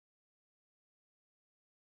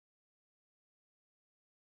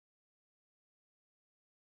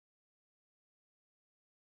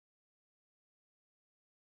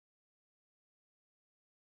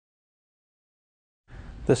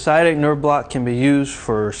The sciatic nerve block can be used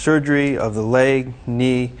for surgery of the leg,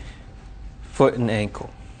 knee, foot, and ankle.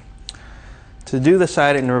 To do the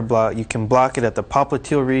sciatic nerve block, you can block it at the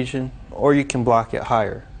popliteal region or you can block it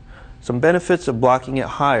higher. Some benefits of blocking it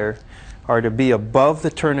higher are to be above the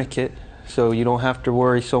tourniquet, so you don't have to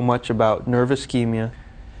worry so much about nerve ischemia.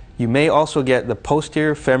 You may also get the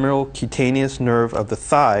posterior femoral cutaneous nerve of the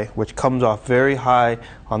thigh, which comes off very high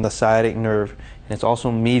on the sciatic nerve, and it's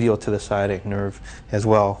also medial to the sciatic nerve as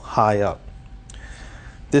well, high up.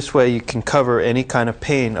 This way you can cover any kind of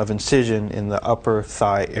pain of incision in the upper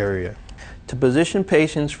thigh area. To position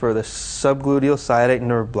patients for the subgluteal sciatic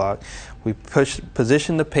nerve block, we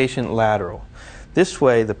position the patient lateral. This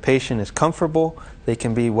way the patient is comfortable, they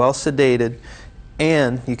can be well sedated,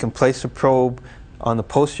 and you can place a probe on the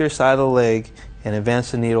posterior side of the leg and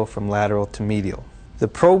advance the needle from lateral to medial. The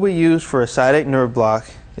probe we use for a sciatic nerve block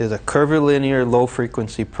is a curvilinear low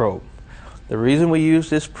frequency probe. The reason we use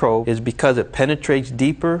this probe is because it penetrates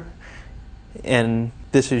deeper, and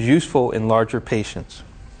this is useful in larger patients.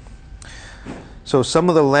 So some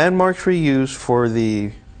of the landmarks we use for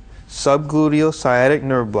the subgluteal sciatic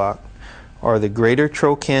nerve block are the greater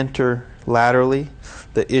trochanter laterally,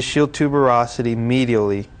 the ischial tuberosity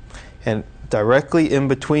medially, and directly in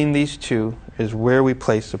between these two is where we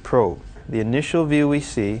place the probe. The initial view we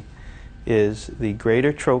see is the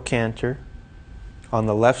greater trochanter on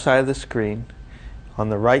the left side of the screen. On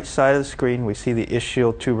the right side of the screen we see the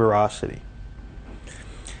ischial tuberosity.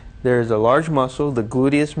 There is a large muscle, the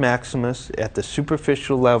gluteus maximus, at the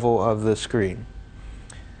superficial level of the screen.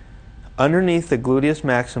 Underneath the gluteus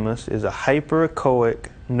maximus is a hyperechoic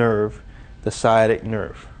nerve, the sciatic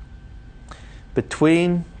nerve.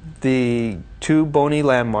 Between the two bony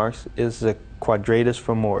landmarks is the quadratus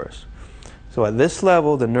femoris. So at this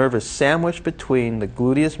level the nerve is sandwiched between the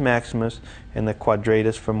gluteus maximus and the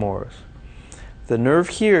quadratus femoris. The nerve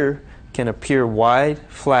here can appear wide,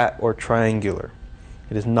 flat, or triangular.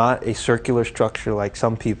 It is not a circular structure like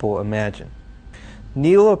some people imagine.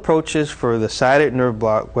 Needle approaches for the sciatic nerve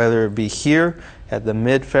block, whether it be here at the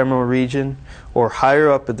mid-femoral region or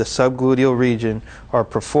higher up at the subgluteal region, are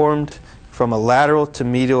performed from a lateral to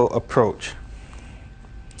medial approach.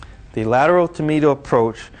 The lateral to medial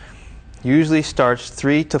approach usually starts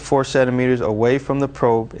 3 to 4 centimeters away from the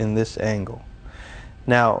probe in this angle.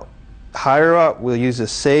 Now, higher up we'll use the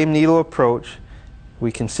same needle approach.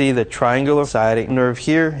 We can see the triangular sciatic nerve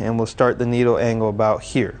here, and we'll start the needle angle about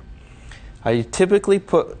here. I typically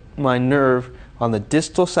put my nerve on the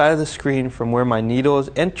distal side of the screen from where my needle is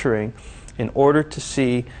entering in order to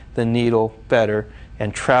see the needle better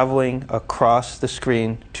and traveling across the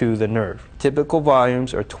screen to the nerve. Typical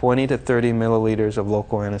volumes are 20 to 30 milliliters of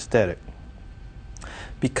local anesthetic.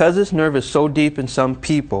 Because this nerve is so deep in some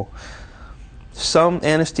people, some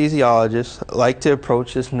anesthesiologists like to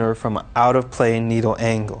approach this nerve from an out-of-plane needle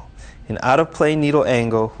angle. An out-of-plane needle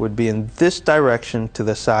angle would be in this direction to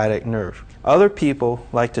the sciatic nerve. Other people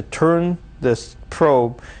like to turn this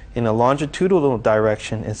probe in a longitudinal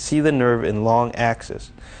direction and see the nerve in long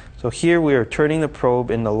axis. So here we are turning the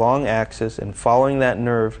probe in the long axis and following that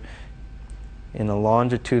nerve in a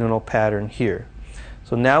longitudinal pattern here.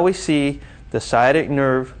 So now we see the sciatic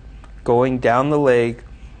nerve going down the leg.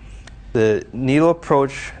 The needle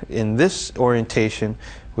approach in this orientation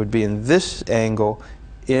would be in this angle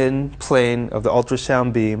in plane of the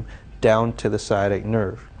ultrasound beam down to the sciatic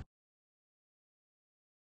nerve.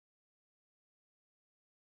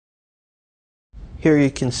 Here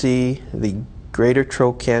you can see the greater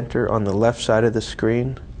trochanter on the left side of the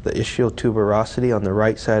screen, the ischial tuberosity on the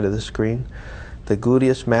right side of the screen, the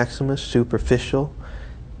gluteus maximus superficial,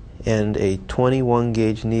 and a 21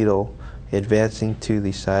 gauge needle advancing to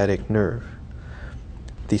the sciatic nerve.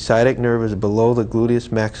 The sciatic nerve is below the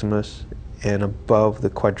gluteus maximus and above the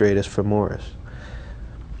quadratus femoris.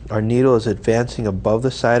 Our needle is advancing above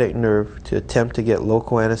the sciatic nerve to attempt to get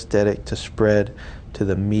local anesthetic to spread to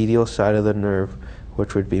the medial side of the nerve,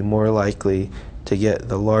 which would be more likely to get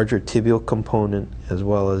the larger tibial component as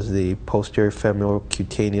well as the posterior femoral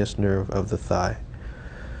cutaneous nerve of the thigh.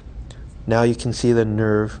 Now you can see the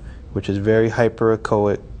nerve, which is very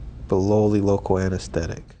hyperechoic, below the local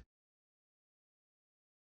anesthetic.